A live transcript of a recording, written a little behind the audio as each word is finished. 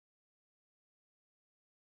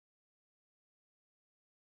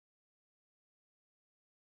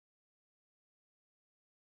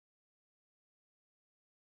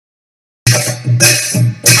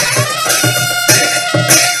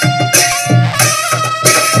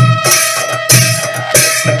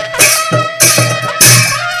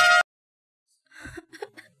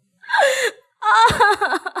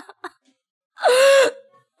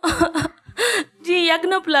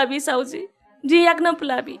पुलाबी साउजी जी याक्न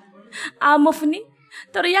पुलाबी आ मफनी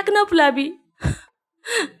तर याक्न पुलाबी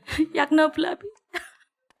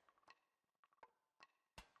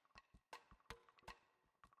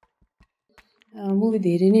मुभी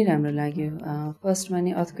धेरै नै राम्रो लाग्यो फर्स्टमा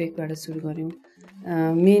नै अर्थक्वेकबाट सुरु गऱ्यौँ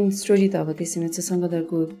मेन स्टोरी त अब त्यसैमा चाहिँ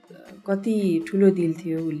शङ्खधरको कति ठुलो दिल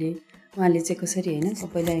थियो उहाँले चाहिँ कसरी होइन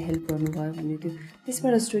सबैलाई हेल्प गर्नुभयो भन्ने थियो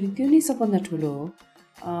त्यसबाट स्टोरी त्यो नै सबभन्दा ठुलो हो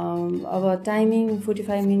अब टाइमिङ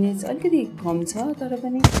 45 मिनट्स अलिकति कम छ तर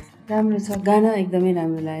पनि राम्रो छ गाना एकदमै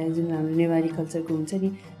राम्रो लाग्यो जुन हाम्रो नेवारी कल्चरको हुन्छ नि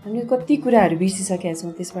हामीले कति कुराहरू बिर्सिसकेका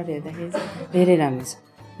छौँ त्यसबाट हेर्दाखेरि धेरै राम्रो छ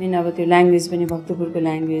मेन अब त्यो ल्याङ्ग्वेज पनि भक्तपुरको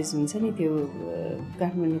ल्याङ्ग्वेज हुन्छ नि त्यो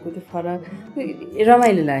काठमाडौँको त्यो फरक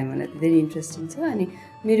रमाइलो लाग्यो मलाई त धेरै इन्ट्रेस्टिङ छ अनि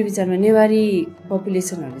मेरो विचारमा नेवारी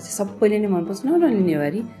पपुलेसनहरूले चाहिँ सबैले नै मन पर्छ नन ओन्ली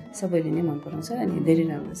नेवारी सबैले नै मन पराउँछ अनि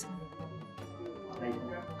धेरै राम्रो छ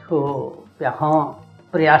तो यहाँ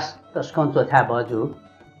प्रयास तस्कन चौथा बाजू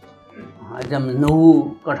एकदम नौ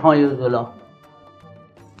कठौँ यो जुल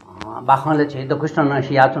बाखनले चाहिँ द कृष्ण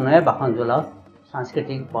नसिया चुनाव बाखन जुल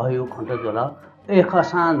सांस्कृतिक भयो खण्ड जुल एक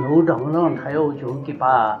सा नौ ढङ्ग ठयो जो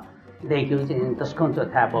किपा देखियो चाहिँ तस्कन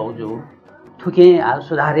चौथा बाजू थुके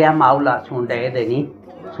सुधारिया माउला छुँदै देनी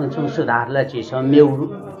सुन सुधारला चिस मेउ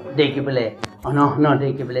देखि बेले अनहन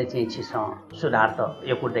देखि बेले चाहिँ चिस सुधार त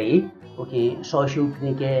यो कुदै ओके सोशु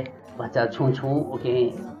के बच्चा छु ओके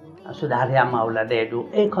सुधारिया माउला देदु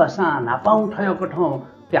एक सा नापाउ ठयो कठौ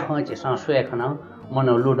प्याख चिस सुए खन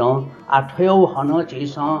मनो लुडौ आ ठयो हन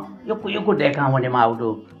चिस यो देखा भने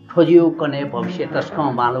माउडु ठोजियो कने भविष्य तस्क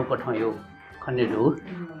मालौ कठौ यो खनेदु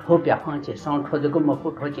ठो प्याख चिस ठोजको मको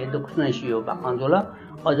ठोचे दुख नसियो बाखन्जोला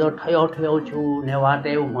अझ ठयो छु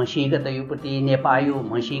नेवाटे मसीका तयुपट्टि नेपायो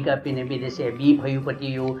मसीका पिने विदेशी बी भयुपट्टि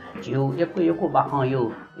यो झिउ एको बाख यो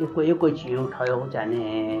एको झिउ ठयो जाने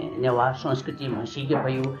नेवा संस्कृति मसीके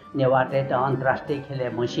भयो नेवाटे त अन्तर्राष्ट्रिय खेले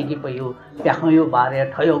मसीके भयो प्याख यो बारे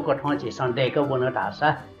ठयो कठौ चाहिँ सन्देको बन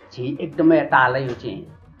ढासा छि एकदमै टाला यो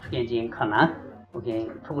चाहिँ खाना ओके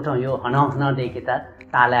ठुकुठौ यो हन देखि त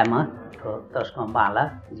तालामा तस्कम बाला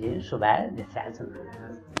जे सुबाय देखाछन्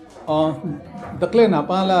दक्ले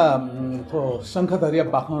नापाला थो शंखधरिया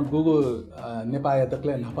बाखा गुगु नेपाया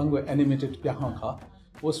दक्ले नापांगु एनिमेटेड प्याखा ख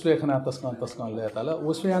ओस्वे खना तस्कन लेताला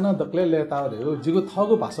ओस्वे आना दक्ले लेता रे जिगु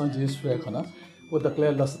थगु भाषा जि स्वे खना ओ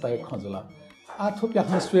दक्ले लसता खजला आ थो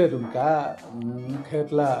प्याखा स्वे रुमका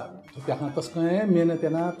खेतला थो प्याखा तस्कए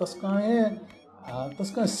मेहनतेना तस्कए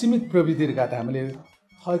सीमित प्रविधि का हामीले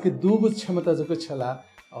हके दुगु क्षमता जको छला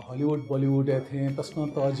हलिउड बलिउड थे तस्मा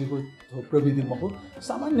तजिको प्रविधि महो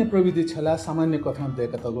सामान्य प्रविधि छला सामान्य कथन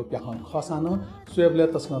देका तगो प्याखन खसानो स्वेबले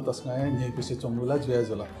तस्मा नेपिसे चंगुला जुया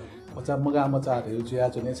जुल बच्चा मगा मचा रे जुया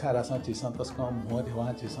जुने छारासा चिसा तस्का मो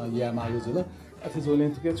देवा चिसा या मागु जुल अथि जोले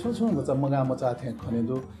थके छु बच्चा मगा मचा थे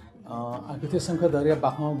खनेदो आगथे शंखधरिया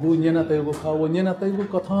बाखा गु नेना तयगु ख वो नेना तयगु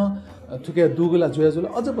कथा थुके दुगुला जुया जुल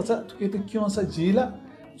अझ बच्चा थुके त क्यों सा जिला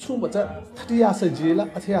छु बच्चा थटिया से जिला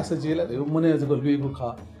अथिया से जिला यो मने जको लुइगु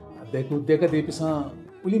ख देखा देपिसा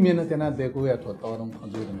उली मेहनत ना देखो या तो तवरम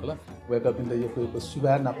खजुरन कला वेक अप इन द यो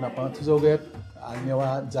सुबा नापना प थजोगे नेवा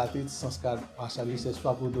जाति संस्कार भाषा विशेष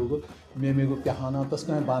स्वापु दुगु मेमेगु प्याहना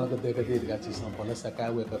तस्का बालको देखा देगा चिसम भले सका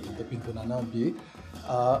वेक अप इन द पिन्तुना न बि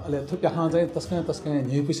अले थु प्याहा चाहिँ तस्का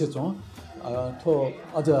नेपिसे चो थो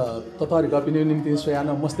अझ ततारि गपिने निम्ति सोयान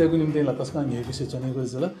मस्तेगु निम्ति ल तस्का नेपिसे चनेगु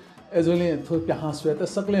जल एजोले थो प्याहा स्वे त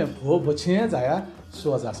सकले भो भछिया जाया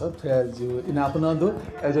सो जास थे जु इनापन दो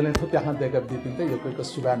एजोले थो प्याहा देगा दिपिन त यको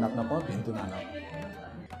सुबा नाप्न प भिन्तुना न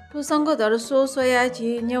तो शंखधर सो सोया छि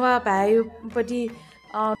नेवा भाइ पटी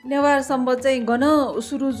नेवार सम्बन्ध चाहिँ गन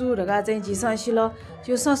सुरुजु रगा चाहिँ झिससिल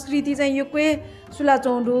यो संस्कृति चाहिँ यकै सुला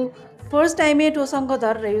चौंडु फर्स्ट टाइम टो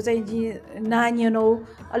शंखधर रह्यो चाहिँ जि नान्यनो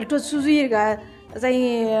अल्टो सुजुइगा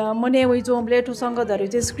चाहिँ मने वइ जोम्ले टो शंखधर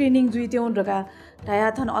चाहिँ स्क्रिनिङ जुइत्यौ रगा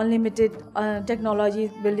ढायाथन अनलिमिटेड टेक्नोलोजी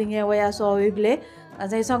बिल्डिङ या वया सहयोगले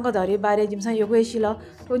चाहिँ शंखधरी बारे जिमसा योगैसिल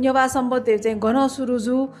तो नेवा सम्बन्ध चाहिँ घन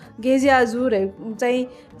सुरुजु गेजियाजु रे चाहिँ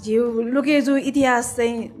झिउ लुकेजु इतिहास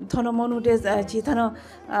चाहिँ थन मनुटे छि थन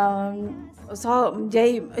स जै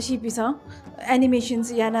सिपिस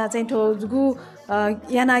एनिमेशन्स याना चाहिँ ठो जुगु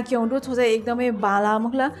याना क्यौंडो थो चाहिँ एकदमै बाला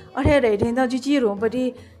मखला अठे रेठे त जिचिर होपटी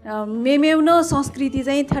मेमेउन संस्कृति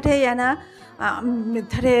चाहिँ थठे याना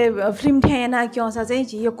थरे फिल्म ठेना क्योंसा चाहिँ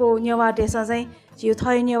जियोको नेवा टेसा चाहिँ जियो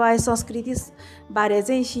थय नेवा संस्कृति बारे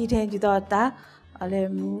चाहिँ सिठे जिता अले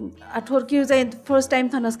अठोरकिउ चाहिँ फर्स्ट टाइम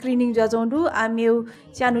थन स्क्रिनिङ जाजौंडु आमेउ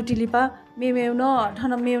सानो टिलिपा मेमेउन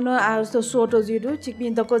ठन मेउन आस्तो सोटो जिडु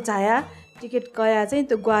चिकपिन्तको छाया टिकट कया चाहिँ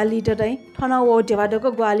त्यो ग्वाली त चाहिँ ठन ओ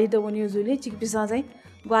टेवाडको ग्वाली त उनी जुली चिकपिसा चाहिँ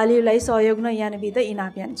ग्वालीलाई सहयोग न यान बिद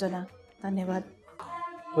इनाप यान्छना धन्यवाद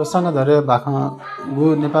त्यो शङ्खधर भाखा गु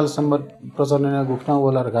नेपाल सम्बत प्रचलन गुफ्ना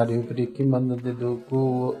ओला गाडी पनि किम्बन्दन्ते दो गु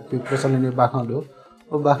त्यो प्रचलन भाखा दो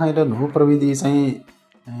ओ भाखा त नु प्रविधि चाहिँ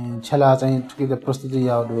छेला चाहिँ ठुकी त प्रस्तुति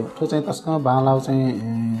याउ ठो चाहिँ तस्का बालाउ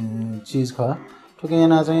चाहिँ चीज ख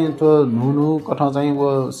ठुकेना चाहिँ त्यो नु कथा चाहिँ वो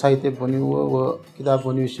साहित्य बन्यो वो किताब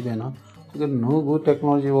बन्यो सिबेन ठुके नु गु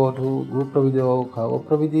टेक्नोलोजी वो ठु गु प्रविधि वो ख वो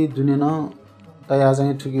प्रविधि दुनिया तया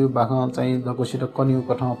चाहिँ ठुकी भाखा चाहिँ दकोसित कन्यु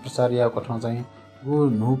कथा प्रसार या कथा चाहिँ गु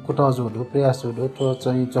नु कुटा जो दो प्रयास जो दो ठो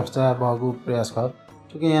चाहिँ चर्चा बगु प्रयास ख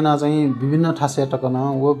ठुके याना चाहिँ विभिन्न ठासे टकन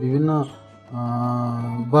वो विभिन्न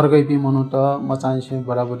वर्गैपी मनु त मचाइसे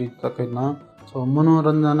बराबरी तकैन छो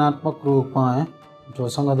मनोरञ्जनात्मक रूपमा जो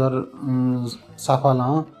शङ्खधर साफाल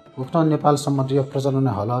उक्त नेपाल सम्बन्धी प्रचलन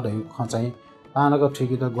हल रहेको चाहिँ पानको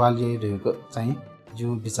ठिकी त ग्वाली रहेको चाहिँ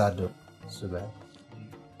जो विचार दो सुबह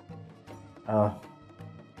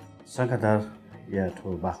शङ्खधर या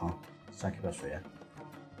ठो बाख साकिबा सोया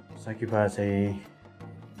साकिबा चाहिँ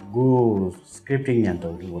गु स्क्रिप्टिङ यान्त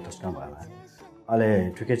हो तस्ना भला अले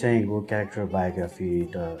ठुके चाहिँ गु क्यारेक्टर बायोग्राफी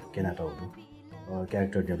त केना त हो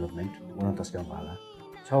क्यारेक्टर डेभलपमेन्ट उन तस्का भला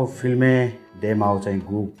छौ फिल्मे डेमाउ चाहिँ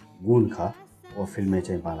गु गुण ख ओ फिल्मे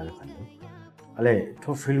चाहिँ बाला खन्नु अले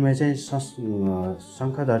ठो फिल्मे चाहिँ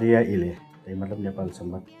शङ्खधरिया इले त्यही मतलब नेपाल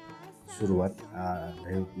सम्बत सुरुवात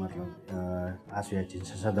भयो मतलब आसुया चिन्छ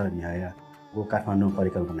सदर न्याय गो काठमाडौँ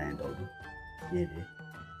परिकल्पना हेर्दा ये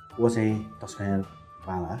वो चाहिँ तस्काया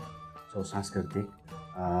बाला छौ सांस्कृतिक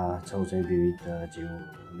छौ चाहिँ विविध जीव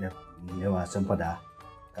नेवा सम्पदा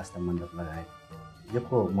कास्ता मण्डप लगायत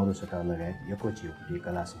यको मरुसटा लगायत यको जीवको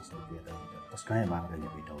कला संस्कृति तस्काया बाला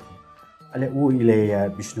नेबिटौ अहिले ऊ इलेया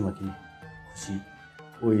विष्णुमती खुसी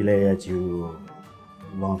ऊ इलेया जीव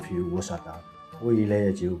लफ्यु वसता ऊ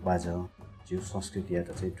इलेया जीव बाजा जीव संस्कृति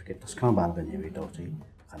त चाहिँ ठुके तस्का बाला नेबिटौ चाहिँ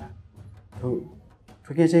खाना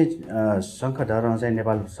ठुके चाहिँ शङ्खधर चाहिँ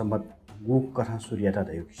नेपाल सम्बत गु कथा सूर्यता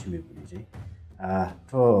यो किसिमको चाहिँ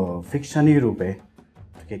ठो फिक्सनी रूपे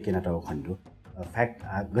ठुके केना त खण्डु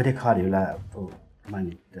फ्याक्ट गरे खरला ठो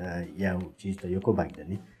मानि या चीज त योको बाक्द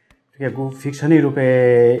नि ठुके गु फिक्सनी रूपे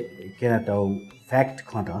केना त फ्याक्ट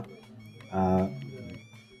खत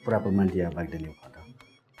पुरा प्रमाण दिया बाक्द नि खत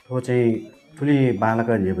ठो चाहिँ ठुली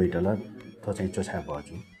बालका नेबैटल ठो चाहिँ चोछा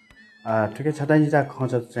बजु ठुके छटाइजा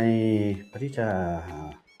खच चाहिँ परिचा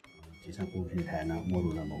चिसा कुनै थाएन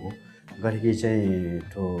मरुला मगो गरेकी चाहिँ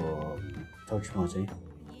ठो चौक्षमा चाहिँ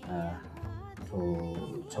ठो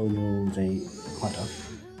छौनु चाहिँ खट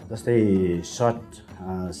जस्तै सर्ट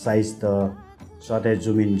साइज त सर्टै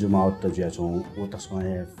जुम इन जुम आउट त ज्या छौँ ओ त्यसमा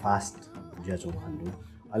फास्ट ज्या छौँ खण्डु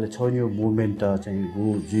अहिले छौन्यु मुभमेन्ट त चाहिँ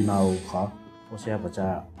गु जिमाउ ख ओसिया बच्चा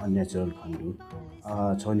अननेचुरल खण्डु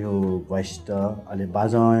छौन्यु भोइस त अहिले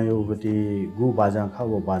बाजा यो गति गु बाजा ख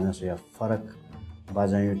वो बाजा सोया फरक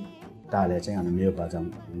बाजा यो ताले चाहिँ अनि मेरो बाजा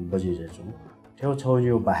बजिरहेको छौँ ठेउ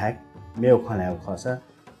छौन्यु बाहेक मेरो खलायो खस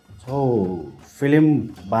छौ फिल्म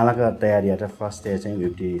बालाका तयारी त फर्स्ट डे चाहिँ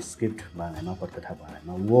एउटी स्क्रिप्ट बानामा पटकथा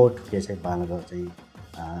बानामा वो ठुके चाहिँ बालाका चाहिँ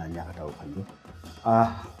यहाँबाट खण्डु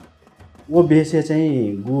वो बेसे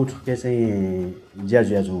चाहिँ गु ठुके चाहिँ ज्या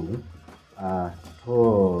ज्या जुङु ठो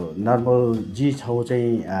नर्मल जी छौ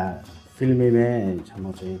चाहिँ फिल्ममे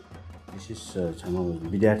छमो चाहिँ विशेष छमो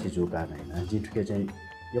विद्यार्थी जो गाना हैन जी ठुके चाहिँ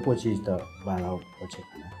यो चीज त बालाउ पछि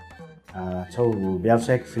खाना छौ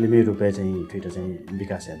व्यावसायिक फिल्मी रूपे चाहिँ ठुटा चाहिँ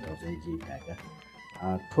विकास हेर्दा चाहिँ जी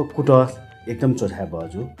गाएका ठोक कुट एकदम चोथा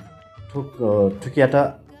बजु ठोक ठुकिया त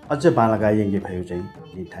अझ बाला गाइएङ्गे भयो चाहिँ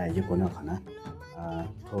जी थाहा यो कोन खाना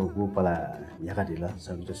ठो गुपला यहाँ दिला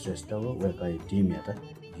सब श्रेष्ठ हो वेलका टिम या त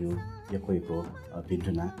यो यकोइको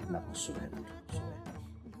बिन्दुना नापो सुबे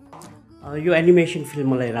यो एनिमेसन फिल्म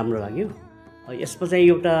मलाई राम्रो लाग्यो यसमा चाहिँ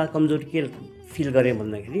एउटा कमजोरी के फिल गरेँ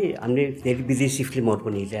भन्दाखेरि हामीले धेरै विदेशी फिल्महरू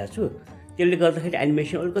पनि हेरिरहेको छु त्यसले गर्दाखेरि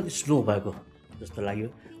एनिमेसन अलिकति स्लो भएको जस्तो लाग्यो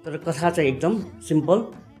तर कथा चाहिँ एकदम सिम्पल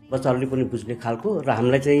बच्चाहरूले पनि बुझ्ने खालको र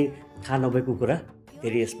हामीलाई चाहिँ थाहा नभएको कुरा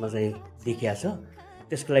धेरै यसमा चाहिँ देखिया छ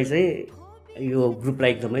त्यसको लागि चाहिँ यो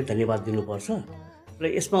ग्रुपलाई एकदमै धन्यवाद दिनुपर्छ र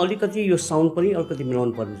यसमा अलिकति यो साउन्ड पनि अलिकति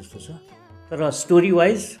मिलाउनु पर्ने जस्तो छ तर स्टोरी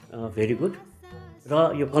वाइज भेरी गुड र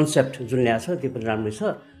यो कन्सेप्ट जुन ल्याएको छ त्यो पनि राम्रै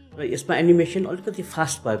छ र यसमा एनिमेसन अलिकति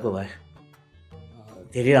फास्ट भएको भए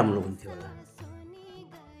धेरै राम्रो हुन्थ्यो होला।